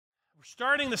We're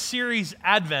starting the series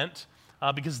Advent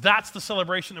because that's the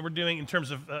celebration that we're doing in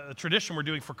terms of a tradition we're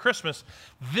doing for Christmas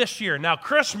this year. Now,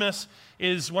 Christmas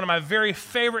is one of my very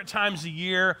favorite times of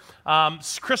year.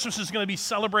 Christmas is going to be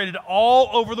celebrated all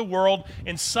over the world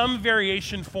in some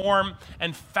variation, form,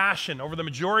 and fashion over the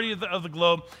majority of the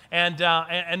globe.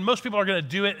 And most people are going to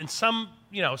do it in some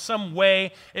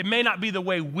way. It may not be the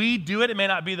way we do it. It may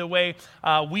not be the way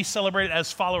we celebrate it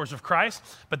as followers of Christ,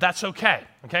 but that's okay.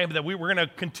 But we're going to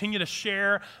continue to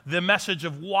share the message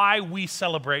of why we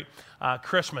celebrate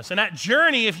Christmas. And at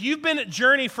Journey, if you've been at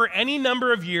Journey for any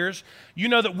number of years, you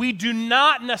know that we do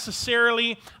not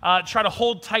necessarily try to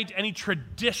hold tight to any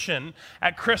tradition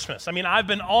at Christmas. I mean, I've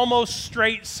been almost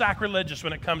straight sacrilegious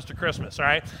when it comes to Christmas, all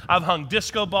right? I've hung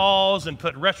disco balls and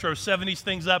put retro 70s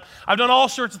things up. I've done all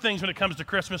sorts of things when it comes to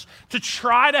Christmas to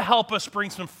try to help us bring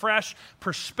some fresh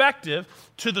perspective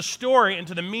to the story and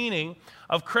to the meaning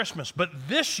of Christmas. But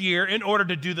this year, in order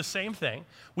to do the same thing,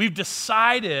 we've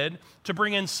decided to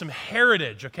bring in some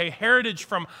heritage, heritage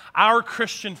from our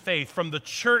Christian faith, from the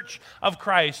Church of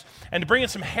Christ, and to bring in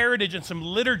some heritage and some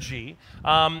liturgy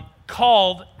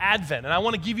called Advent. And I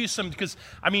want to give you some, because,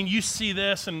 you see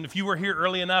this, and if you were here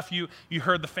early enough, you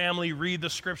heard the family read the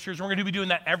scriptures. We're going to be doing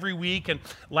that every week and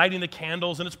lighting the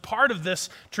candles, and it's part of this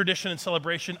tradition and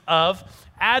celebration of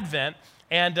Advent.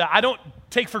 And I don't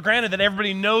take for granted that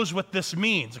everybody knows what this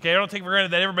means, I don't take for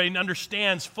granted that everybody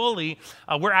understands fully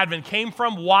where Advent came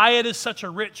from, why it is such a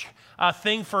rich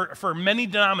thing for many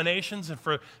denominations and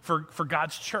for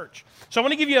God's church. So I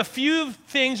want to give you a few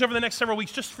things over the next several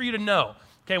weeks just for you to know,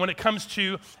 when it comes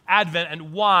to Advent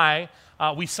and why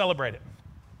we celebrate it.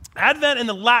 Advent in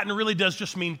the Latin really does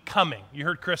just mean coming. You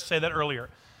heard Chris say that earlier.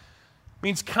 It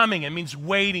means coming, it means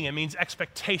waiting, it means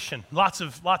expectation. Lots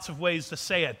of ways to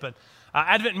say it, but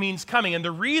Advent means coming. And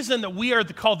the reason that we are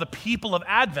called the people of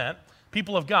Advent,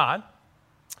 people of God,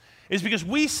 is because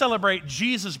we celebrate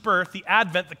Jesus' birth, the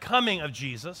Advent, the coming of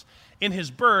Jesus in his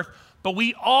birth, but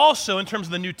we also, in terms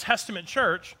of the New Testament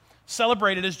church,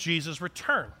 celebrate it as Jesus'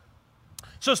 return.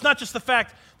 So it's not just the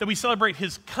fact that we celebrate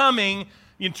his coming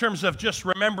in terms of just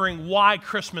remembering why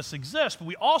Christmas exists, but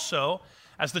we also,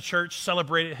 as the church,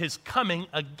 celebrate his coming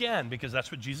again, because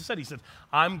that's what Jesus said. He said,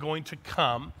 I'm going to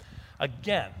come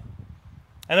again.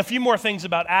 And a few more things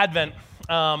about Advent.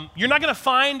 You're not going to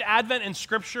find Advent in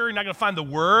Scripture. You're not going to find the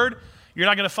word. You're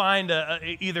not going to find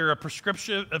either a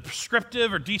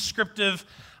prescriptive or descriptive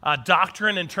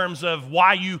doctrine in terms of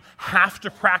why you have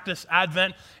to practice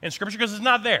Advent in Scripture, because it's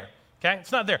not there.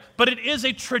 It's not there. But it is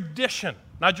a tradition.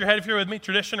 Nod your head if you're with me.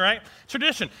 Tradition, right?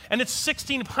 Tradition. And it's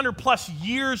 1,600 plus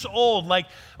years old. Like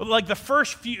the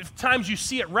first few times you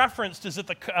see it referenced is at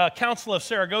the Council of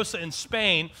Saragossa in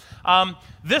Spain.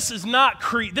 They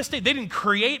didn't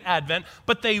create Advent,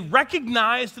 but they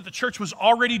recognized that the church was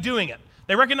already doing it.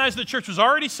 They recognized the church was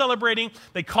already celebrating.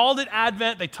 They called it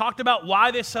Advent. They talked about why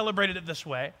they celebrated it this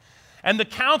way. And the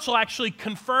council actually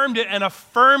confirmed it and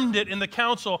affirmed it in the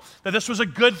council that this was a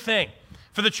good thing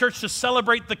for the church to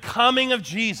celebrate the coming of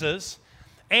Jesus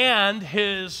and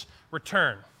his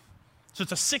return. So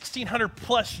it's a 1,600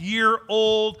 plus year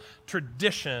old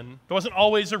tradition. It wasn't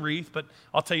always a wreath, but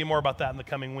I'll tell you more about that in the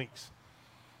coming weeks.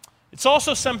 It's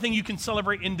also something you can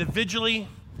celebrate individually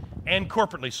and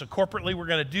corporately. So corporately, we're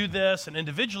going to do this, and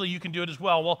individually, you can do it as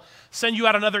well. We'll send you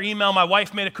out another email. My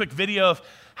wife made a quick video of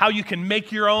how you can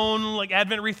make your own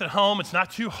Advent wreath at home. It's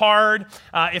not too hard.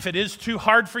 If it is too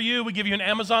hard for you, we give you an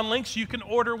Amazon link so you can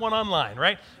order one online,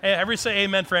 right? Everybody say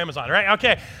amen for Amazon, right?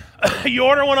 Okay. You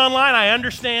order one online, I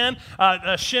understand.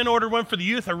 Shin ordered one for the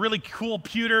youth, a really cool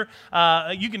pewter.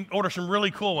 You can order some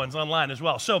really cool ones online as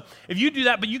well. So if you do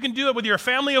that, but you can do it with your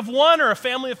family of one or a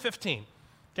family of 15.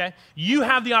 You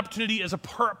have the opportunity as a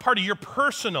part of your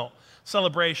personal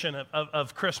celebration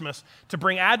of Christmas to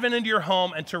bring Advent into your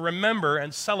home and to remember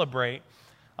and celebrate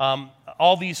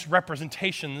all these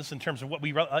representations in terms of what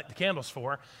we light the candles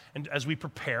for, and as we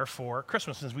prepare for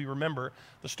Christmas, as we remember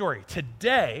the story.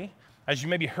 Today, as you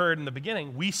maybe heard in the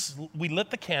beginning, we lit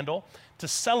the candle to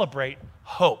celebrate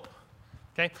hope.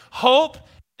 Hope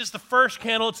is the first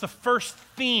candle. It's the first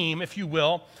theme, if you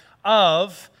will,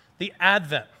 of the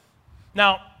Advent.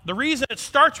 Now, the reason it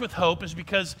starts with hope is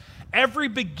because every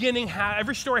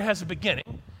story has a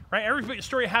beginning, right? Every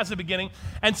story has a beginning,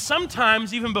 and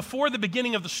sometimes even before the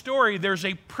beginning of the story, there's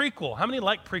a prequel. How many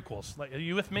like prequels? Are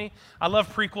you with me? I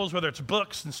love prequels, whether it's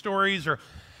books and stories, or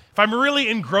if I'm really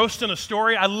engrossed in a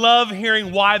story, I love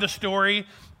hearing why the story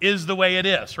is the way it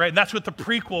is, right? That's what the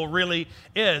prequel really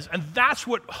is, and that's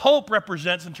what hope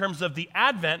represents in terms of the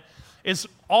Advent. Is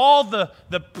all the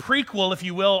prequel, if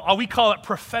you will, we call it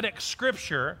prophetic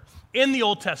scripture in the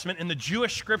Old Testament, in the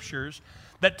Jewish scriptures,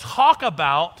 that talk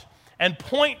about and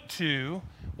point to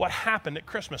what happened at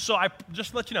Christmas. So I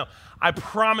just to let you know, I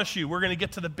promise you, we're going to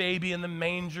get to the baby and the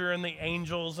manger and the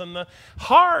angels and the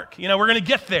hark. We're going to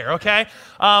get there, okay?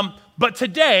 But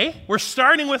today, we're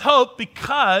starting with hope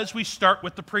because we start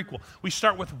with the prequel. We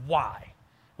start with why.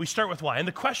 We start with why. And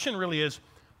the question really is,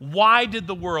 why did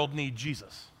the world need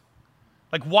Jesus?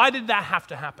 Like, why did that have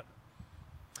to happen?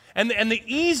 And the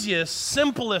easiest,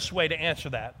 simplest way to answer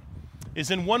that is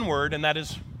in one word, and that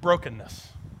is brokenness.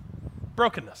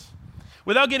 Brokenness.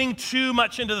 Without getting too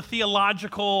much into the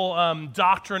theological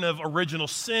doctrine of original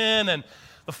sin and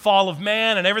the fall of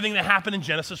man and everything that happened in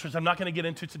Genesis, which I'm not going to get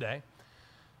into today,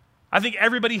 I think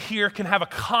everybody here can have a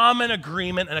common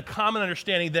agreement and a common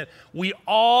understanding that we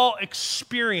all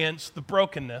experience the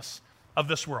brokenness of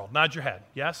this world. Nod your head,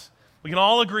 yes? We can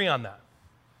all agree on that.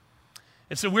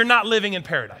 And so we're not living in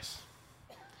paradise.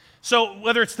 So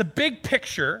whether it's the big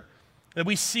picture that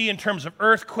we see in terms of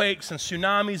earthquakes and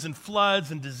tsunamis and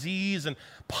floods and disease and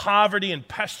poverty and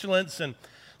pestilence and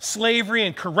slavery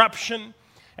and corruption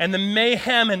and the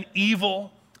mayhem and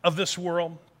evil of this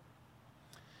world.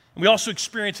 And we also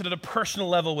experience it at a personal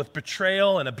level with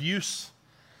betrayal and abuse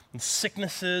and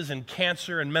sicknesses and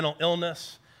cancer and mental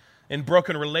illness and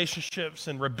broken relationships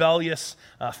and rebellious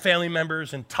family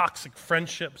members and toxic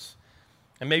friendships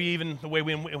and maybe even the way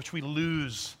in which we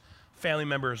lose family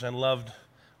members and loved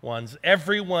ones.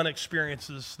 Everyone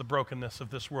experiences the brokenness of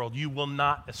this world. You will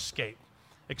not escape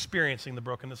experiencing the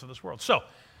brokenness of this world. So,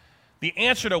 the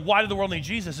answer to why did the world need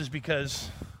Jesus is because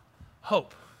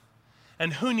hope.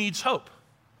 And who needs hope?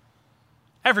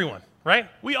 Everyone, right?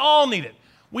 We all need it.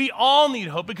 We all need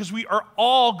hope because we are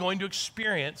all going to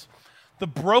experience the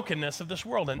brokenness of this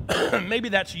world. And maybe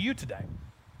that's you today.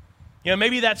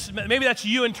 Maybe that's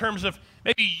you in terms of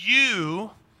maybe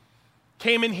you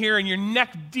came in here and you're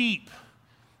neck deep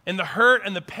in the hurt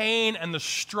and the pain and the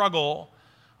struggle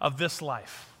of this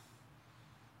life.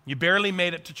 You barely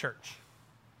made it to church.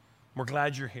 We're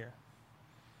glad you're here.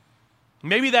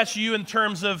 Maybe that's you in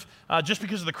terms of just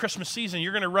because of the Christmas season,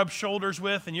 you're going to rub shoulders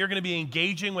with and you're going to be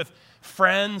engaging with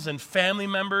friends and family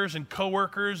members and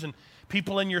coworkers and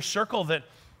people in your circle that,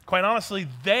 quite honestly,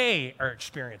 they are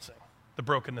experiencing the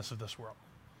brokenness of this world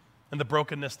and the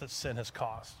brokenness that sin has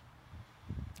caused.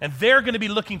 And they're going to be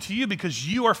looking to you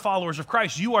because you are followers of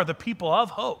Christ. You are the people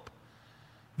of hope.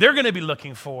 They're going to be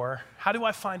looking for, how do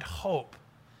I find hope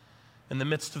in the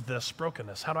midst of this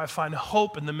brokenness? How do I find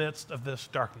hope in the midst of this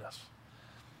darkness?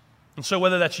 And so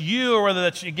whether that's you or whether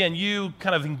that's, again, you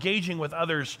kind of engaging with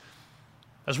others,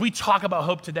 as we talk about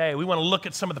hope today, we want to look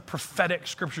at some of the prophetic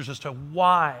scriptures as to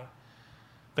why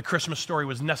the Christmas story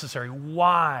was necessary.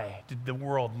 Why did the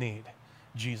world need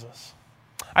Jesus?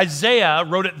 Isaiah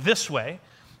wrote it this way.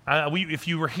 If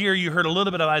you were here, you heard a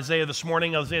little bit of Isaiah this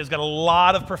morning. Isaiah's got a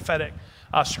lot of prophetic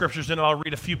scriptures in it. I'll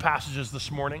read a few passages this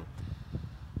morning.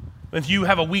 If you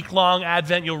have a week-long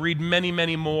Advent, you'll read many,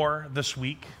 many more this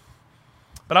week.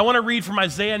 But I want to read from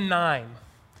Isaiah 9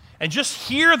 and just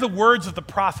hear the words of the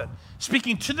prophet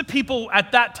speaking to the people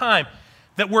at that time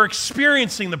that were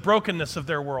experiencing the brokenness of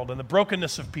their world and the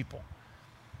brokenness of people.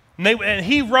 And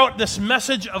he wrote this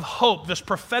message of hope, this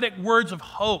prophetic words of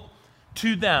hope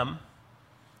to them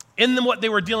in what they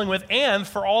were dealing with and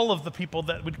for all of the people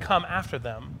that would come after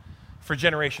them for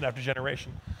generation after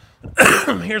generation.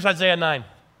 Here's Isaiah 9.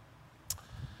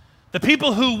 The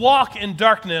people who walk in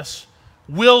darkness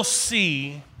will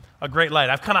see a great light.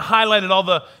 I've kind of highlighted all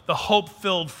the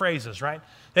hope-filled phrases, right?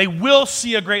 They will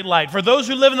see a great light. For those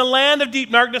who live in the land of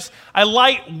deep darkness, a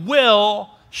light will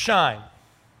shine.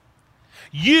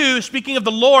 You, speaking of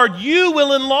the Lord, you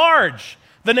will enlarge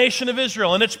the nation of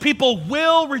Israel, and its people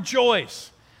will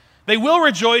rejoice. They will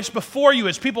rejoice before you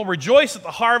as people rejoice at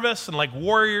the harvest and like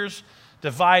warriors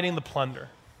dividing the plunder.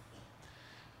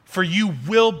 For you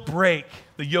will break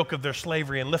the yoke of their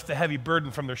slavery and lift the heavy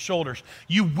burden from their shoulders.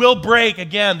 You will break,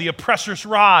 again, the oppressor's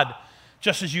rod,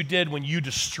 just as you did when you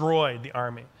destroyed the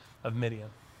army of Midian.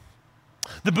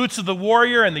 The boots of the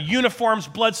warrior and the uniforms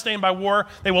bloodstained by war,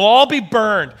 they will all be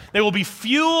burned. They will be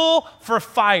fuel for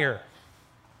fire.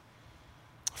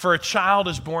 For a child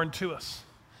is born to us.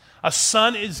 A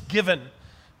son is given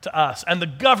to us, and the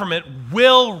government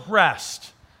will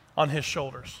rest on his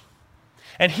shoulders.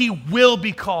 And he will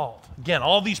be called, again,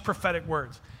 all these prophetic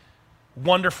words,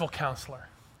 Wonderful Counselor,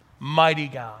 Mighty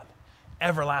God,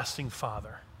 Everlasting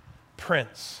Father,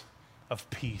 Prince of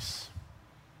Peace.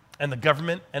 And the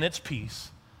government and its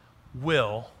peace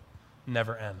will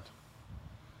never end.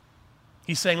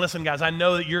 He's saying, listen, guys, I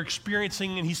know that you're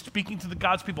experiencing, and he's speaking to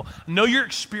God's people, I know you're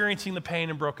experiencing the pain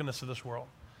and brokenness of this world.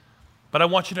 But I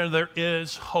want you to know there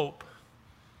is hope.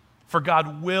 For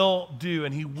God will do,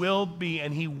 and he will be,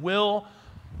 and he will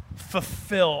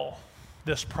fulfill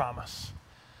this promise.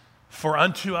 For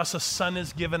unto us a son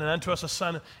is given, and unto us a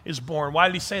son is born. Why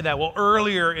did he say that? Well,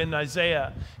 earlier in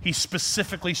Isaiah, he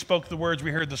specifically spoke the words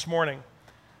we heard this morning.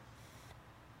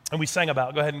 And we sang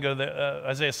about. Go ahead and go to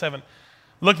Isaiah 7.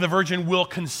 Look, the virgin will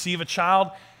conceive a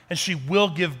child, and she will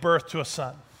give birth to a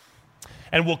son.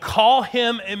 And will call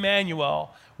him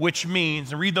Emmanuel, which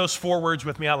means, and read those 4 words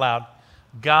with me out loud,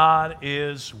 God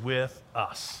is with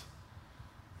us.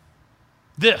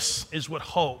 This is what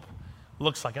hope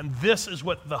looks like. And this is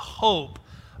what the hope,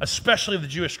 especially of the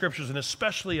Jewish scriptures and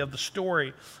especially of the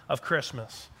story of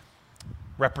Christmas,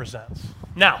 represents.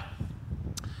 Now,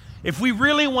 if we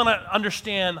really want to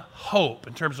understand hope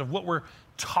in terms of what we're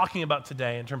talking about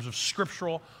today, in terms of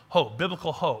scriptural hope,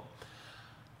 biblical hope,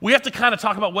 we have to kind of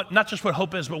talk about not just what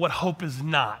hope is, but what hope is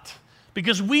not.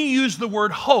 Because we use the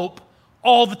word hope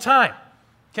all the time,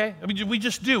 okay? I mean, we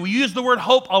just do. We use the word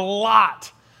hope a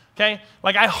lot, okay?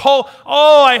 Like I hope,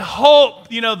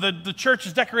 the church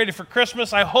is decorated for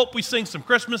Christmas. I hope we sing some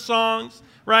Christmas songs,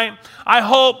 right? I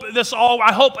hope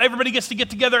everybody gets to get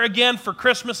together again for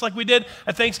Christmas like we did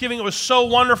at Thanksgiving. It was so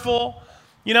wonderful.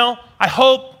 I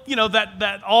hope,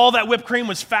 that all that whipped cream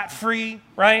was fat-free,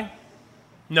 right?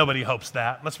 Nobody hopes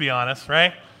that, let's be honest,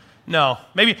 right? No.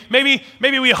 Maybe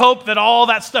we hope that all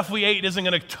that stuff we ate isn't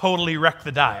going to totally wreck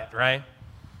the diet, right?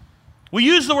 We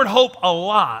use the word hope a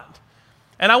lot.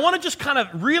 And I want to just kind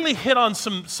of really hit on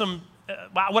some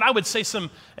what I would say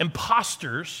some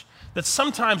imposters that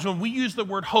sometimes when we use the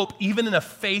word hope, even in a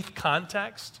faith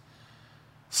context,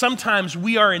 sometimes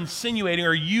we are insinuating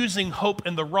or using hope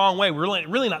in the wrong way. We're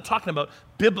really not talking about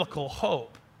biblical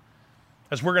hope.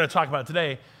 As we're going to talk about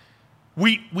today,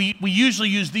 we usually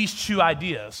use these 2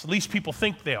 ideas, at least people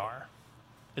think they are,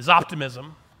 is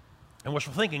optimism and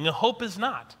wishful thinking. And hope is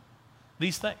not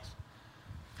these things.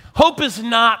 Hope is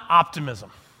not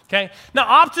optimism, okay? Now,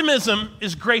 optimism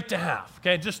is great to have,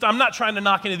 okay? I'm not trying to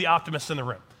knock any of the optimists in the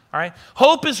room. All right?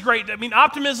 Hope is great. I mean,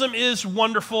 optimism is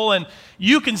wonderful, and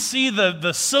you can see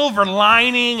the silver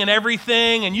lining and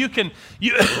everything, and you can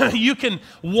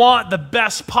want the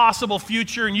best possible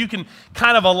future, and you can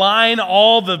kind of align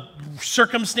all the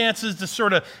circumstances to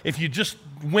sort of, if you just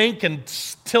wink and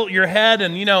tilt your head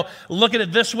and, look at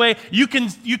it this way, you can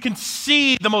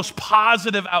see the most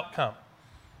positive outcome.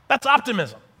 That's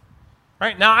optimism.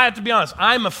 Right? Now, I have to be honest.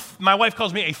 My wife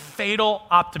calls me a fatal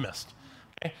optimist.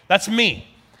 Okay? That's me.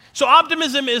 So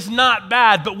optimism is not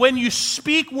bad, but when you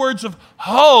speak words of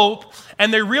hope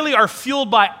and they really are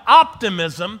fueled by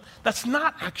optimism, that's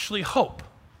not actually hope.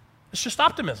 It's just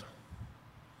optimism.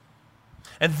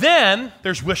 And then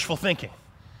there's wishful thinking,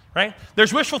 right?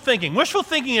 There's wishful thinking. Wishful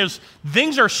thinking is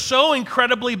things are so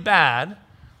incredibly bad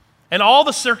and all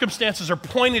the circumstances are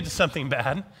pointing to something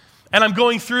bad and I'm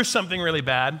going through something really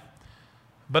bad,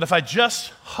 but if I just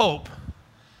hope,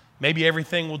 maybe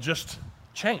everything will just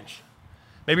change.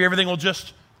 Maybe everything will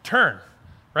just turn,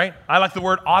 right? I like the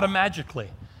word automagically,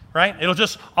 right? It'll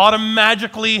just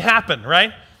automagically happen,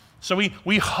 right? So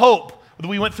we hope that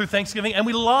we went through Thanksgiving and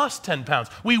we lost 10 pounds.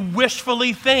 We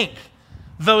wishfully think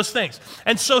those things.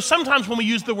 And so sometimes when we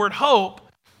use the word hope,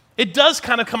 it does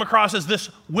kind of come across as this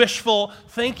wishful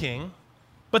thinking,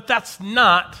 but that's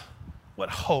not what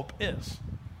hope is.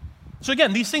 So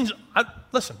again, these things,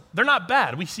 listen, they're not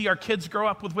bad. We see our kids grow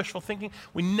up with wishful thinking.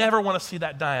 We never want to see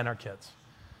that die in our kids.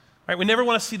 Right? We never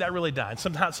want to see that really die. And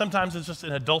sometimes it's just in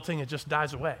adulting, it just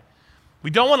dies away. We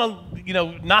don't want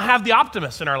to, not have the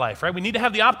optimists in our life, right? We need to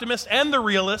have the optimists and the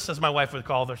realists, as my wife would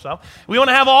call herself. We want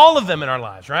to have all of them in our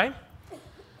lives, right?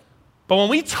 But when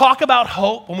we talk about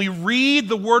hope, when we read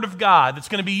the Word of God, that's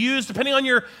going to be used, depending on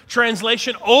your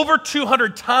translation, over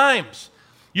 200 times,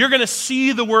 you're going to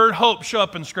see the word hope show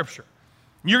up in Scripture.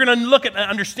 You're going to look at an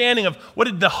understanding of what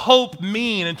did the hope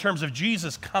mean in terms of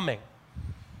Jesus coming.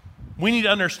 We need to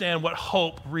understand what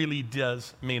hope really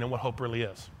does mean and what hope really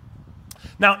is.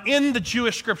 Now, in the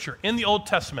Jewish scripture, in the Old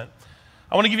Testament,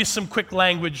 I want to give you some quick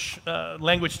language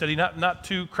study, not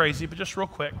too crazy, but just real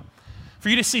quick, for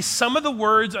you to see some of the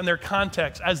words and their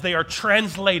context as they are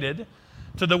translated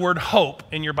to the word hope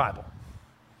in your Bible.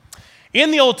 In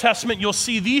the Old Testament, you'll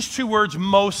see these 2 words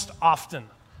most often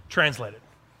translated.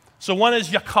 So one is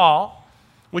yakal,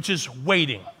 which is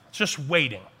waiting. It's just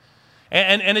waiting.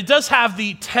 And it does have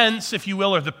the tense, if you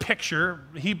will, or the picture.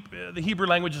 The Hebrew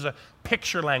language is a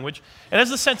picture language. It has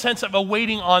the sense of a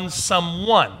waiting on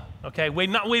someone, okay?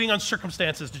 Not waiting on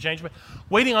circumstances to change, but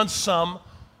waiting on someone.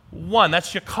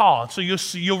 That's yakal. So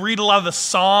you'll read a lot of the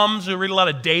Psalms, you'll read a lot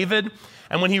of David,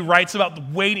 and when he writes about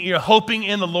waiting, hoping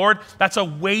in the Lord, that's a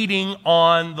waiting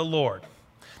on the Lord.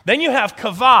 Then you have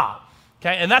kavah,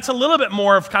 okay? And that's a little bit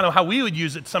more of kind of how we would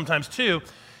use it sometimes too.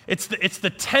 It's the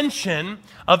tension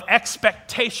of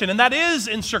expectation, and that is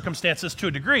in circumstances to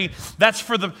a degree. That's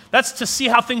to see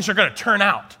how things are going to turn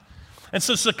out. And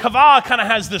so kavah kind of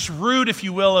has this root, if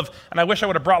you will, and I wish I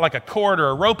would have brought like a cord or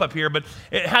a rope up here, but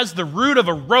it has the root of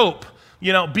a rope,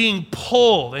 being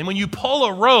pulled. And when you pull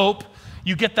a rope,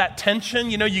 you get that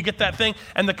tension, you get that thing.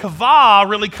 And the kavah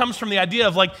really comes from the idea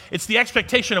of it's the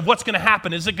expectation of what's going to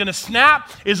happen. Is it going to snap?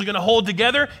 Is it going to hold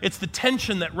together? It's the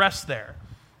tension that rests there.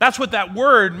 That's what that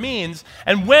word means.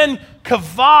 And when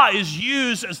kavah is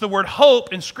used as the word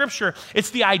hope in Scripture, it's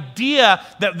the idea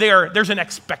that there's an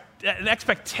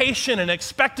expectation and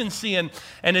expectancy and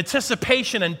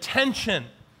anticipation and tension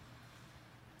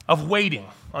of waiting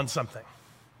on something.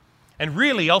 And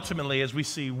really, ultimately, as we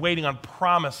see, waiting on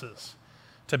promises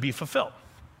to be fulfilled.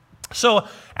 So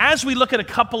as we look at a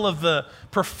couple of the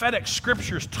prophetic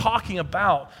scriptures talking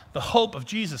about the hope of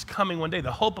Jesus coming one day,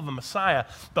 the hope of a Messiah,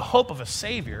 the hope of a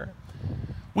Savior,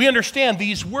 we understand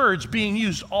these words being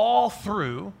used all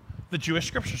through the Jewish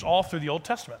scriptures, all through the Old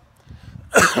Testament.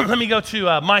 Let me go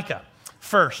to Micah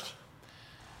first.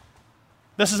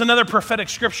 This is another prophetic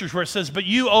scriptures where it says, "But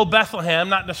you, O Bethlehem,"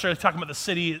 not necessarily talking about the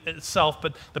city itself,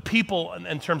 but the people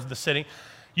in terms of the city,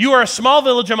 "you are a small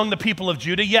village among the people of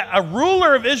Judah, yet a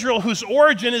ruler of Israel whose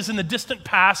origin is in the distant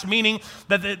past," meaning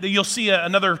that you'll see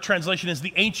another translation is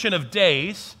the Ancient of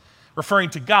Days, referring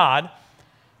to God,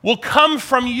 "will come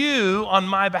from you on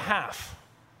my behalf.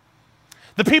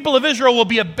 The people of Israel will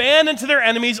be abandoned to their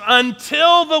enemies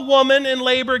until the woman in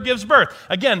labor gives birth."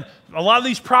 Again, a lot of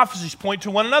these prophecies point to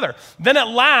one another. "Then at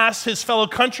last his fellow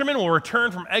countrymen will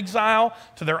return from exile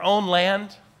to their own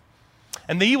land.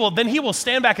 And then he will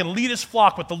stand back and lead his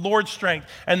flock with the Lord's strength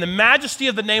and the majesty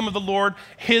of the name of the Lord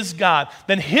his God.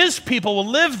 Then his people will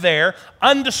live there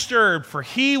undisturbed, for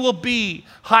he will be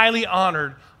highly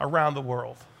honored around the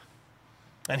world.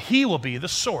 And he will be the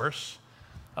source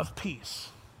of peace."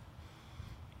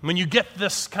 When you get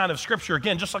this kind of scripture,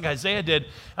 again, just like Isaiah did,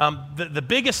 the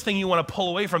biggest thing you want to pull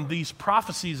away from these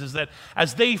prophecies is that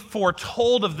as they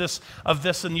foretold of this,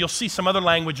 and you'll see some other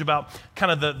language about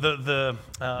kind of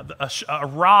a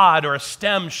rod or a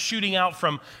stem shooting out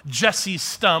from Jesse's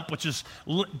stump, which is,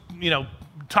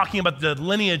 talking about the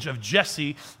lineage of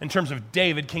Jesse in terms of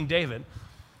David, King David. It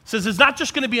says it's not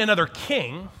just going to be another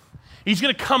king. He's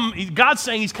going to come, God's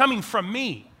saying he's coming from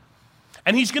me.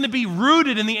 And he's going to be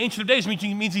rooted in the Ancient of Days, which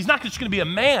means he's not just going to be a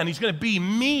man, he's going to be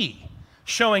me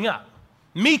showing up,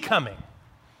 me coming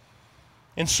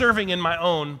and serving in my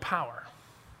own power.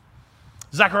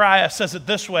 Zechariah says it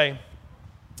this way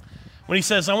when he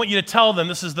says, "I want you to tell them,"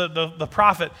 this is the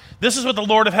prophet, "this is what the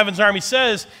Lord of Heaven's army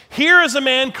says, here is a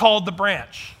man called the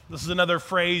branch." This is another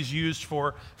phrase used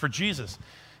for Jesus.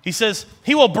 He says,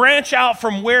 "He will branch out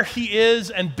from where he is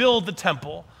and build the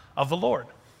temple of the Lord.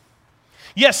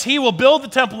 Yes, he will build the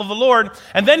temple of the Lord,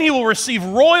 and then he will receive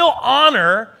royal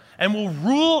honor and will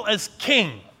rule as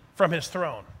king from his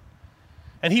throne.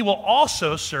 And he will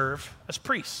also serve as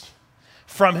priest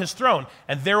from his throne.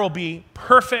 And there will be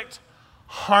perfect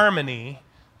harmony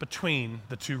between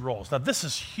the two roles." Now, this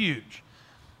is huge.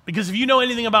 Because if you know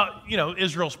anything about,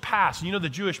 Israel's past, and the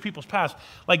Jewish people's past,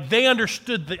 they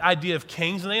understood the idea of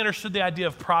kings, and they understood the idea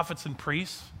of prophets and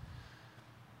priests.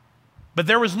 But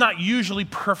there was not usually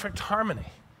perfect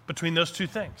harmony between those two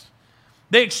things.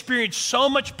 They experienced so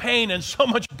much pain and so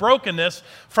much brokenness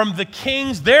from the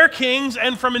kings, their kings,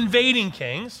 and from invading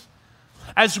kings,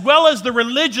 as well as the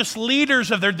religious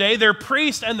leaders of their day, their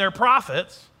priests and their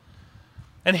prophets.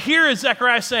 And here is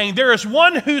Zechariah saying, there is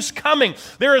one who's coming.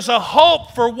 There is a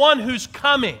hope for one who's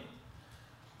coming,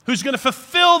 who's going to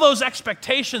fulfill those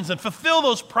expectations and fulfill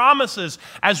those promises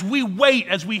as we wait,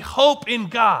 as we hope in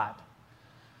God.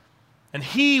 And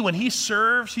when he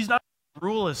serves, he's not going to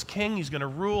rule as king, he's going to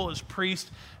rule as priest,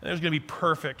 and there's going to be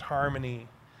perfect harmony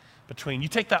between. You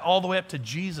take that all the way up to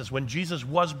Jesus, when Jesus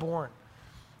was born.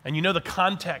 And you know the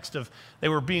context of they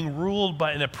were being ruled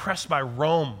by and oppressed by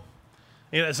Rome,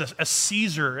 as a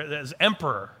Caesar, as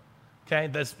emperor, okay?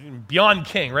 That's beyond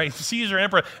king, right? Caesar,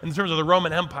 emperor, in terms of the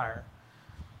Roman Empire.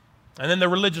 And then the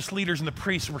religious leaders and the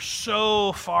priests were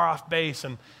so far off base,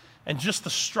 and just the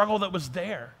struggle that was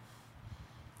there.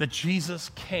 That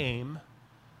Jesus came,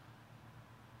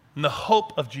 and the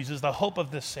hope of Jesus, the hope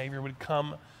of this Savior would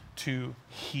come to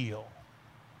heal.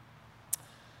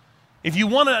 If you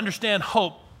want to understand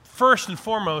hope, first and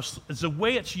foremost, is the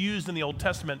way it's used in the Old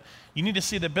Testament, you need to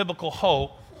see that biblical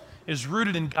hope is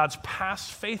rooted in God's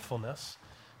past faithfulness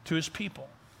to his people.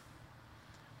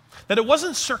 That it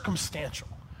wasn't circumstantial,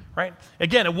 right?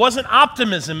 Again, it wasn't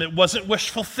optimism, it wasn't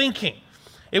wishful thinking.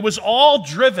 It was all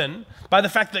driven by the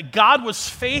fact that God was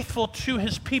faithful to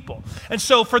his people. And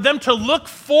so for them to look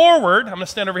forward, I'm going to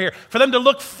stand over here, for them to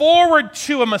look forward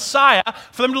to a Messiah,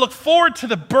 for them to look forward to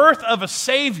the birth of a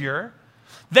Savior,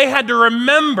 they had to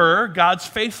remember God's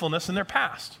faithfulness in their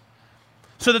past.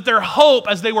 So that their hope,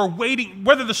 as they were waiting,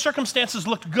 whether the circumstances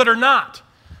looked good or not,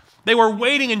 they were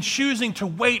waiting and choosing to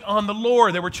wait on the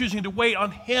Lord. They were choosing to wait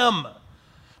on him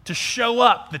to show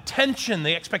up, the tension,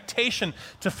 the expectation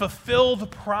to fulfill the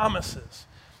promises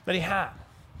that he had.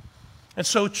 And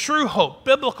so true hope,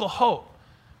 biblical hope,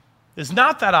 is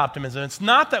not that optimism. It's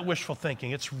not that wishful thinking.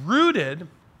 It's rooted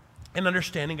in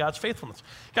understanding God's faithfulness.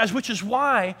 Guys, which is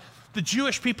why the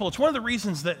Jewish people, it's one of the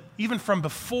reasons that even from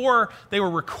before they were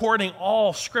recording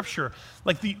all Scripture,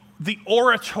 like the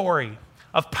oratory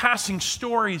of passing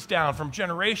stories down from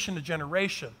generation to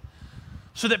generation,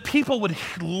 so that people would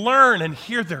learn and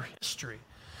hear their history.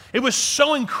 It was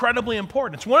so incredibly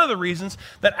important. It's one of the reasons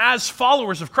that as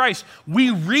followers of Christ,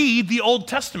 we read the Old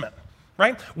Testament,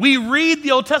 right? We read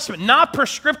the Old Testament, not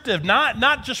prescriptive,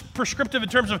 not just prescriptive in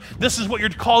terms of this is what you're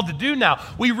called to do now.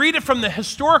 We read it from the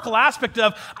historical aspect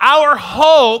of our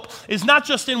hope is not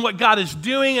just in what God is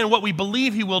doing and what we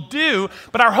believe he will do,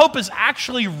 but our hope is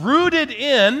actually rooted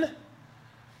in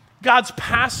God's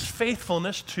past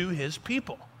faithfulness to his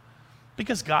people.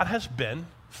 Because God has been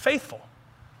faithful.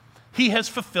 He has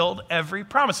fulfilled every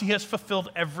promise. He has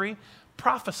fulfilled every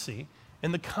prophecy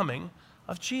in the coming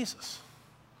of Jesus.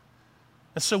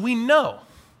 And so we know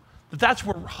that that's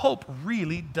where hope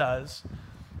really does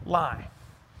lie.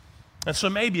 And so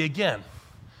maybe, again,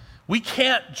 we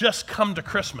can't just come to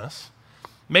Christmas.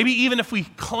 Maybe even if we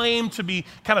claim to be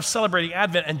kind of celebrating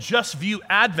Advent and just view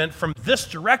Advent from this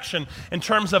direction in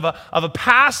terms of a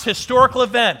past historical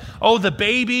event. Oh, the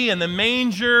baby and the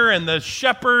manger and the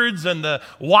shepherds and the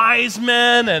wise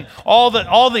men and all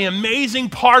the amazing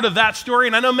part of that story.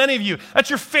 And I know many of you, that's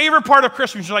your favorite part of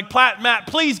Christmas. You're like, Matt,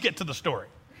 please get to the story.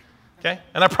 Okay?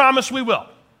 And I promise we will.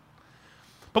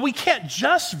 But we can't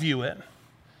just view it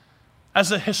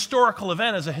as a historical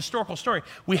event, as a historical story.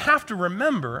 We have to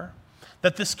remember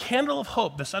that this candle of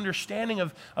hope, this understanding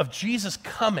of Jesus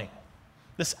coming,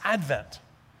 this Advent,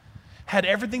 had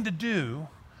everything to do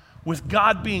with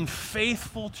God being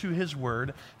faithful to his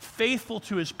word, faithful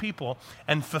to his people,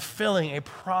 and fulfilling a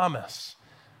promise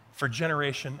for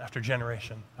generation after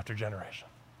generation after generation.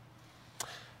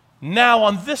 Now,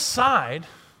 on this side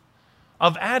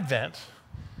of Advent,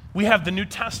 we have the New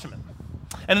Testament.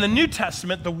 And in the New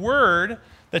Testament, the word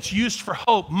that's used for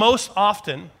hope most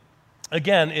often,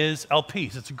 again, is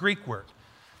elpis. It's a Greek word.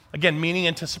 Again, meaning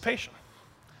anticipation.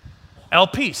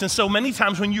 Elpis. And so many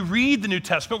times when you read the New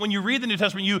Testament,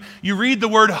 you read the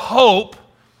word hope.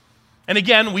 And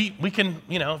again, we can,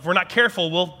 if we're not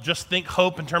careful, we'll just think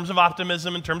hope in terms of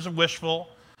optimism, in terms of wishful.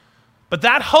 But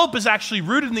that hope is actually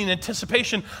rooted in the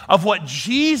anticipation of what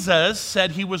Jesus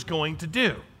said he was going to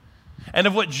do. And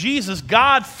of what Jesus,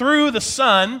 God, through the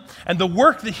Son, and the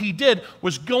work that he did,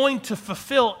 was going to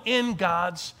fulfill in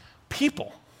God's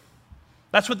people.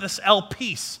 That's what this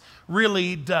elpis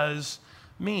really does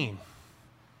mean.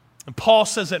 And Paul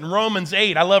says it in Romans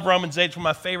 8. I love Romans 8. It's one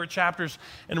of my favorite chapters.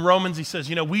 In Romans, he says,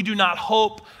 we do not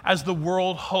hope as the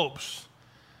world hopes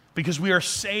because we are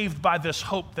saved by this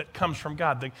hope that comes from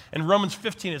God. In Romans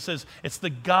 15, it says, it's the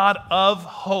God of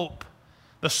hope,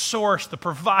 the source, the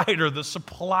provider, the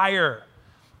supplier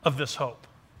of this hope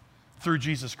through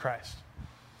Jesus Christ.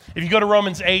 If you go to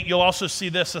Romans 8, you'll also see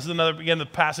this as another, again, the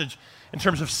passage in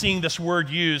terms of seeing this word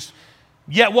used.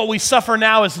 Yet what we suffer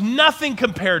now is nothing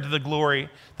compared to the glory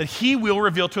that he will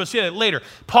reveal to us later.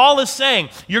 Paul is saying,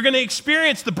 you're going to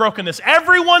experience the brokenness.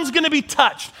 Everyone's going to be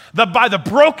touched by the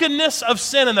brokenness of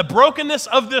sin and the brokenness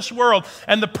of this world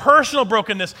and the personal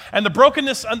brokenness and the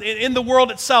brokenness in the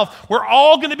world itself. We're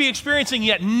all going to be experiencing,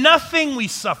 yet nothing we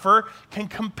suffer can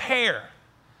compare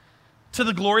to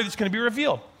the glory that's going to be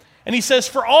revealed. And he says,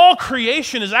 for all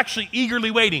creation is actually eagerly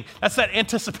waiting. That's that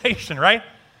anticipation, right?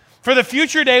 For the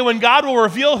future day when God will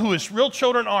reveal who his real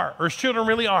children are, or his children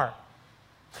really are.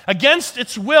 Against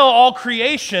its will, all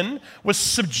creation was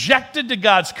subjected to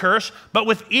God's curse, but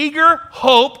with eager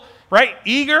hope, right?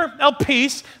 Eager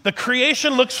elpis, the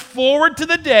creation looks forward to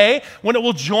the day when it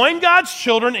will join God's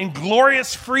children in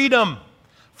glorious freedom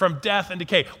from death and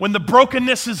decay, when the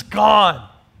brokenness is gone.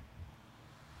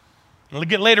 And we'll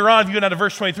get later on, if you go down to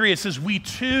verse 23, it says, we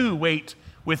too wait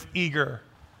with eager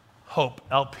hope,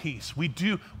 elpis.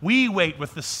 We wait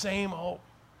with the same hope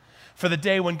for the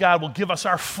day when God will give us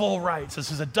our full rights as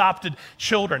his adopted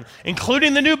children,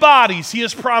 including the new bodies he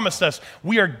has promised us.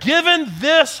 We are given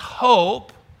this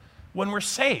hope when we're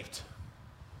saved.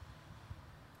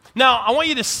 Now, I want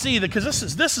you to see that,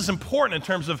 because this is important in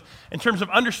terms of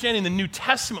understanding the New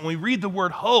Testament when we read the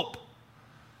word hope.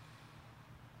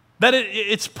 That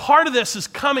it's part of this is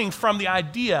coming from the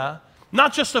idea,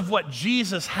 not just of what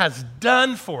Jesus has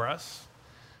done for us,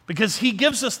 because he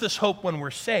gives us this hope when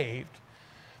we're saved,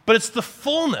 but it's the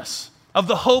fullness of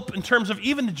the hope in terms of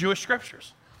even the Jewish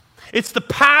scriptures. It's the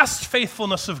past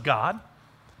faithfulness of God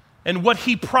and what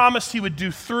he promised he would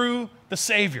do through the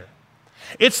Savior.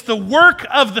 It's the work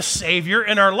of the Savior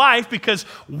in our life because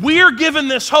we're given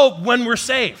this hope when we're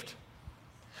saved.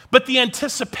 But the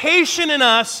anticipation in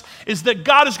us is that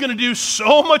God is going to do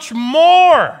so much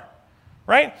more,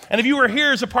 right? And if you were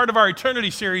here as a part of our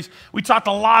Eternity series, we talked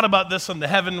a lot about this on the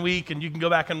Heaven Week, and you can go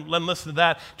back and listen to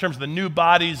that in terms of the new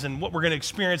bodies and what we're going to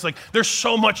experience. Like, there's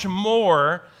so much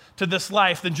more to this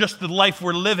life than just the life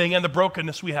we're living and the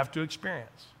brokenness we have to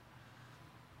experience.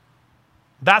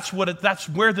 That's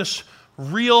where this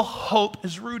real hope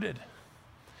is rooted,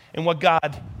 in what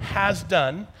God has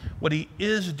done, what he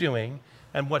is doing,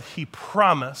 and what he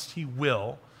promised he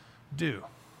will do.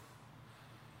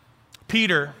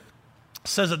 Peter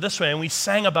says it this way, and we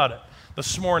sang about it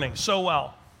this morning so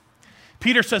well.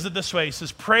 Peter says it this way. He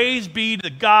says, "Praise be to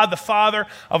God, the Father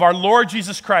of our Lord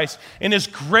Jesus Christ. In his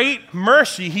great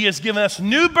mercy, he has given us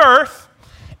new birth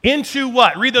into"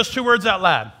 what? Read those two words out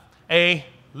loud. A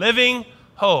living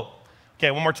hope.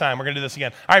 Okay, one more time. We're going to do this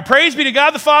again. All right, praise be to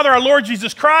God, the Father, our Lord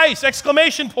Jesus Christ.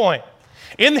 Exclamation point.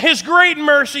 In his great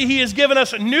mercy, he has given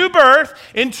us a new birth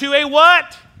into a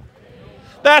what?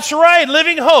 That's right,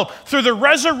 living hope through the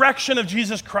resurrection of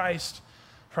Jesus Christ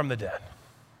from the dead.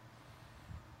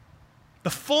 The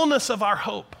fullness of our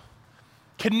hope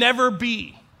can never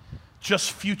be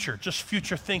just future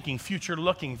thinking, future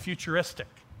looking, futuristic,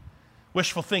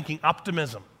 wishful thinking,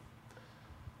 optimism.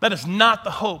 That is not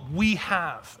the hope we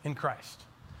have in Christ.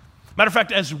 Matter of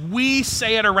fact, as we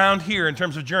say it around here in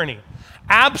terms of Journey,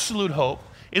 absolute hope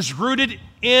is rooted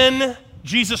in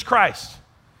Jesus Christ.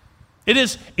 It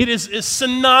is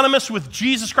synonymous with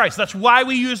Jesus Christ. That's why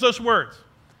we use those words.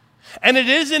 And it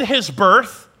is in his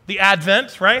birth, the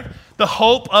Advent, right? The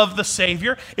hope of the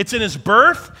Savior. It's in his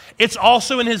birth. It's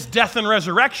also in his death and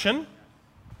resurrection.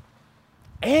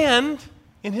 And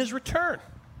in his return,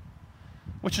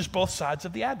 which is both sides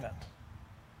of the Advent.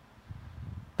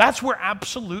 That's where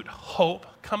absolute hope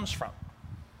comes from.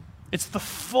 It's the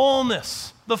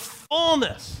fullness,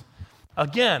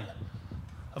 again,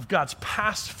 of God's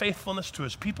past faithfulness to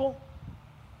his people,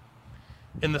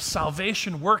 in the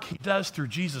salvation work he does through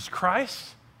Jesus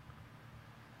Christ,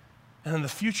 and in the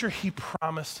future he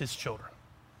promised his children.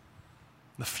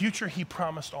 The future he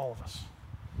promised all of us.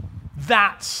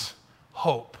 That's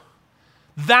hope.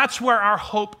 That's where our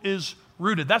hope is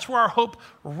rooted. That's where our hope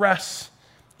rests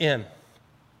in.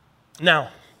 Now,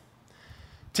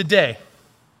 today,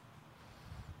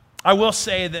 I will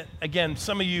say that, again,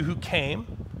 some of you who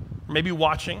came, maybe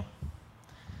watching,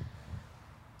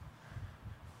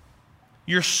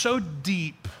 you're so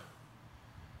deep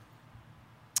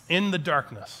in the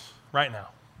darkness right now.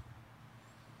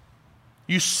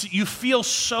 You feel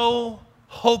so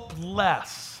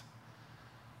hopeless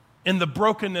in the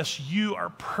brokenness you are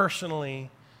personally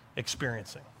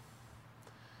experiencing,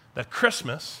 that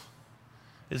Christmas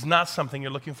is not something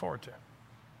you're looking forward to.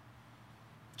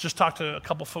 Just talked to a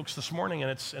couple folks this morning,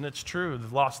 and it's true.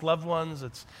 They've lost loved ones.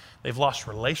 They've lost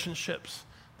relationships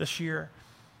this year.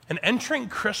 And entering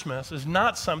Christmas is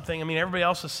not something, everybody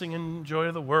else is singing Joy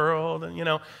of the World,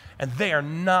 and they are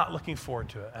not looking forward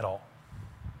to it at all.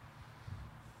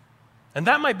 And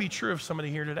that might be true of somebody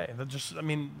here today.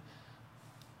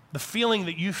 The feeling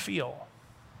that you feel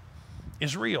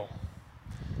is real,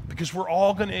 because we're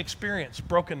all going to experience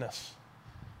brokenness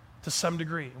to some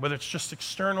degree, whether it's just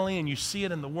externally and you see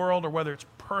it in the world, or whether it's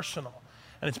personal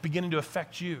and it's beginning to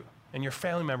affect you and your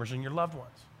family members and your loved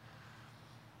ones.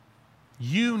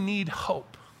 You need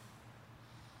hope.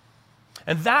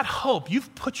 And that hope,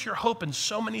 you've put your hope in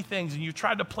so many things, and you've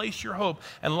tried to place your hope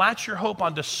and latch your hope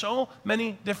onto so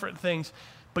many different things,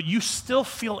 but you still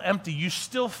feel empty. You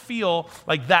still feel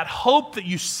like that hope that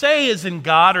you say is in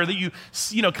God, or that you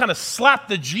kind of slap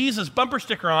the Jesus bumper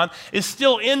sticker on, is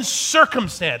still in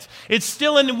circumstance. It's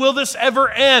still in, will this ever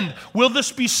end? Will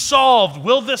this be solved?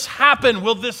 Will this happen?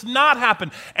 Will this not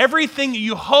happen? Everything that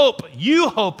you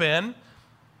hope in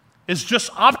is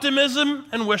just optimism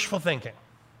and wishful thinking.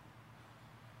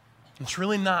 It's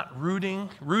really not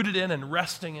rooted in and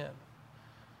resting in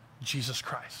Jesus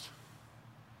Christ.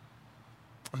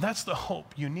 And that's the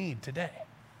hope you need today.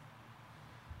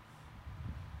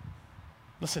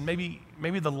 Listen, maybe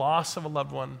the loss of a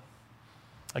loved one,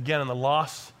 again, and the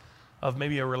loss of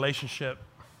maybe a relationship,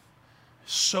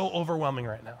 so overwhelming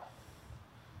right now.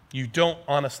 You don't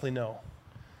honestly know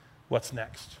what's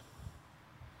next.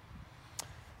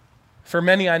 For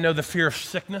many, I know the fear of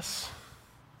sickness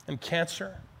and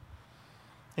cancer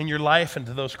in your life and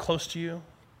to those close to you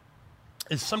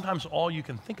is sometimes all you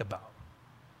can think about.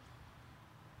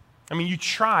 I mean, you're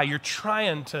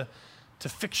trying to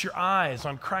fix your eyes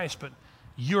on Christ, but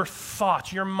your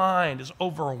thoughts, your mind is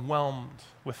overwhelmed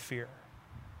with fear.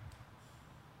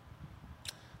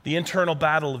 The internal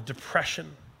battle of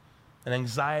depression and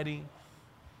anxiety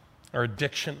or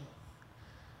addiction,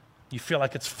 you feel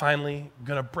like it's finally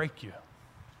going to break you.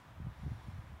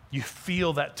 You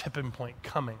feel that tipping point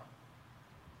coming.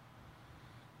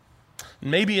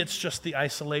 Maybe it's just the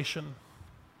isolation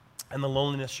and the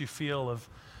loneliness you feel of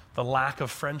the lack of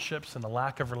friendships and the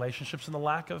lack of relationships and the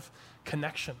lack of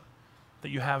connection that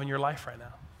you have in your life right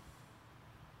now.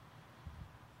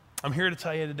 I'm here to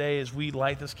tell you today as we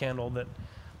light this candle that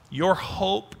your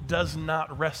hope does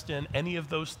not rest in any of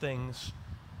those things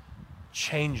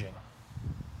changing.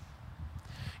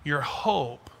 Your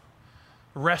hope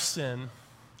rests in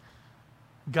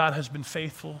God has been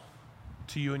faithful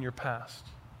to you in your past.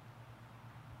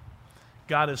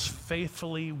 God is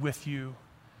faithfully with you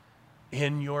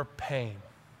in your pain.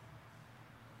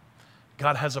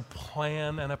 God has a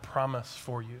plan and a promise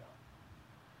for you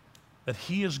that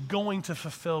He is going to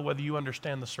fulfill whether you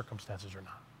understand the circumstances or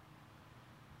not.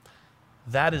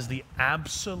 That is the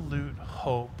absolute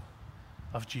hope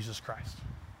of Jesus Christ.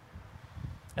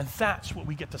 And that's what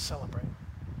we get to celebrate.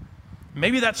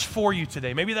 Maybe that's for you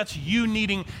today. Maybe that's you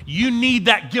need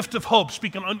that gift of hope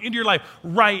speaking into your life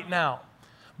right now.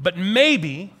 But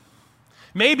maybe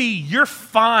you're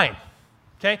fine,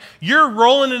 okay? You're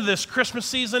rolling into this Christmas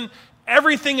season.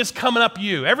 Everything is coming up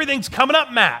you. Everything's coming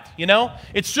up Matt, you know?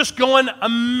 It's just going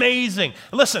amazing.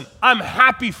 Listen, I'm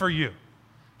happy for you,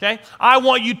 okay? I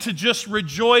want you to just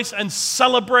rejoice and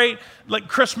celebrate like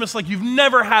Christmas like you've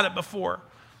never had it before.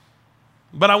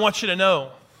 But I want you to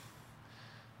know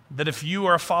that if you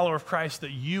are a follower of Christ,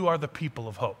 that you are the people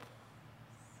of hope.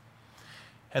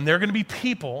 And there are going to be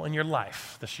people in your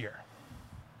life this year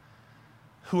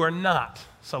who are not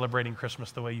celebrating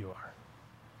Christmas the way you are.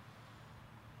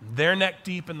 They're neck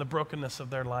deep in the brokenness of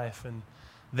their life, and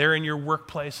they're in your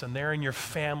workplace, and they're in your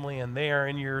family, and they are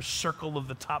in your circle of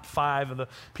the top 5 of the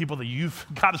people that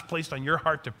God has placed on your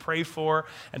heart to pray for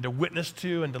and to witness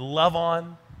to and to love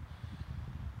on.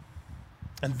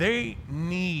 And they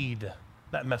need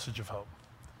that message of hope.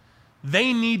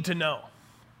 They need to know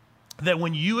that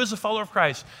when you as a follower of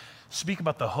Christ speak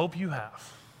about the hope you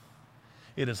have,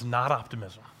 it is not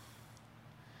optimism.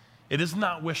 It is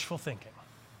not wishful thinking.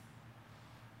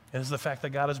 It is the fact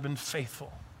that God has been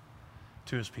faithful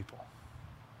to His people.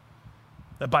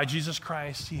 That by Jesus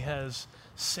Christ, He has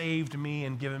saved me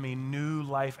and given me new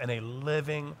life and a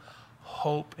living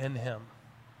hope in Him.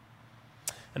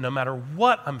 And no matter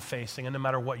what I'm facing and no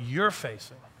matter what you're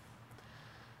facing,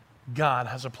 God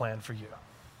has a plan for you.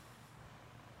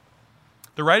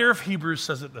 The writer of Hebrews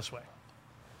says it this way.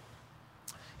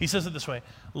 He says it this way: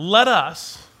 let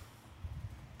us,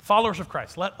 followers of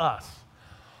Christ, let us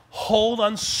hold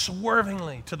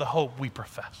unswervingly to the hope we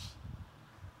profess.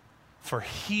 For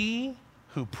He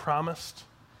who promised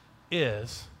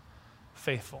is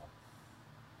faithful.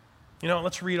 You know,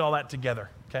 let's read all that together,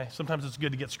 okay? Sometimes it's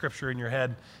good to get scripture in your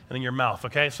head and in your mouth,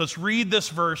 okay? So let's read this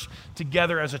verse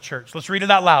together as a church. Let's read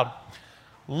it out loud.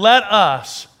 Let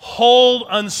us hold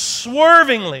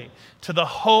unswervingly to the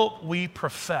hope we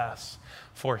profess,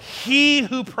 for He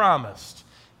who promised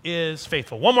is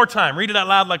faithful. One more time. Read it out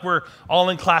loud like we're all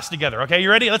in class together, okay?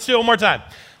 You ready? Let's do it one more time.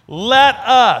 Let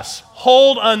us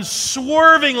hold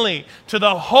unswervingly to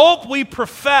the hope we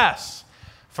profess,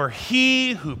 for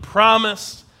He who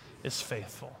promised is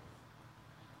faithful.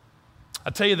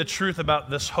 I'll tell you the truth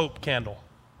about this hope candle.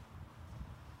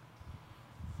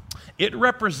 It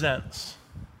represents,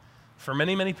 for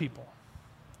many, many people,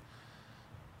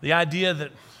 the idea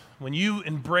that when you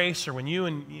embrace or when you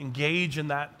engage in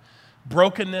that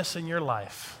brokenness in your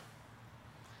life,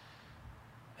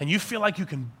 and you feel like you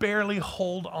can barely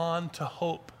hold on to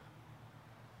hope,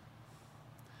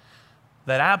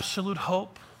 that absolute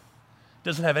hope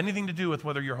doesn't have anything to do with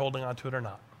whether you're holding on to it or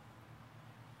not.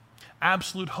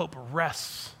 Absolute hope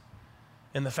rests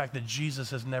in the fact that Jesus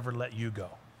has never let you go,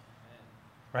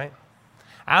 right?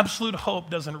 Absolute hope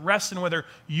doesn't rest in whether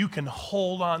you can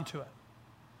hold on to it.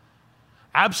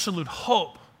 Absolute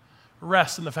hope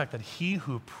rests in the fact that He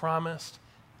who promised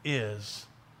is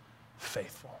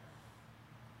faithful.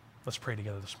 Let's pray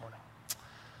together this morning.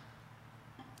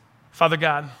 Father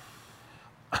God,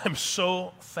 I'm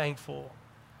so thankful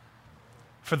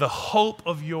for the hope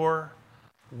of your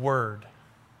word.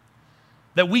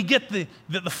 That we get the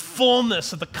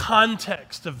fullness of the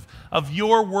context of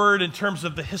your word in terms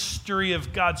of the history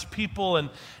of God's people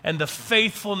and the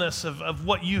faithfulness of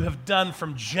what you have done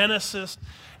from Genesis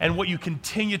and what you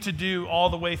continue to do all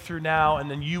the way through now,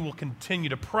 and then you will continue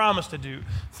to promise to do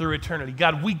through eternity.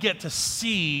 God, we get to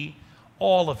see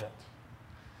all of it.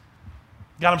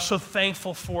 God, I'm so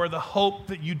thankful for the hope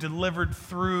that you delivered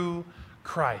through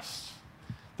Christ.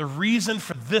 The reason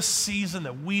for this season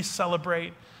that we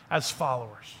celebrate as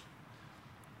followers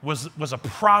was a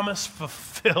promise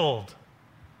fulfilled.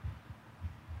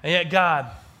 And yet, God,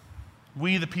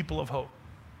 we, the people of hope,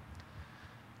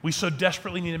 we so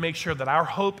desperately need to make sure that our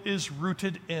hope is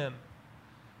rooted in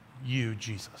you,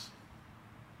 Jesus,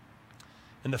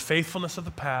 in the faithfulness of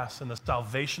the past and the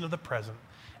salvation of the present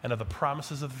and of the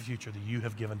promises of the future that you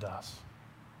have given to us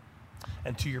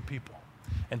and to your people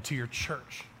and to your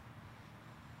church.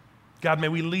 God, may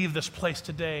we leave this place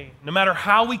today, no matter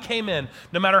how we came in,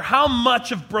 no matter how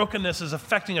much of brokenness is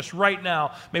affecting us right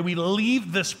now, may we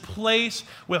leave this place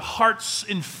with hearts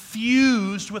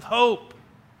infused with hope.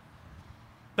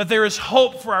 That there is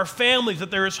hope for our families, that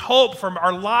there is hope for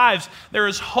our lives, there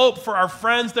is hope for our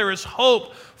friends, there is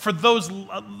hope for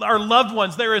our loved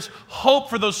ones, there is hope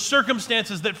for those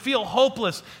circumstances that feel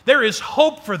hopeless. There is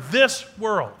hope for this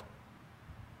world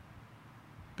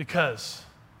because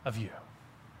of you.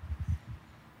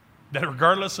 That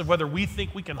regardless of whether we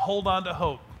think we can hold on to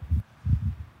hope,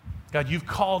 God, you've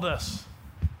called us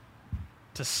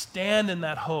to stand in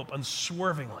that hope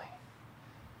unswervingly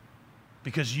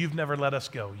because you've never let us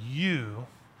go. You,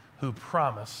 who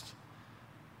promised,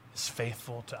 is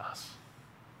faithful to us.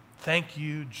 Thank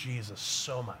you, Jesus,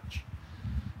 so much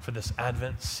for this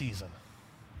Advent season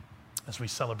as we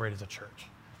celebrate as a church.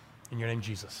 In your name,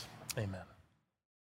 Jesus, amen.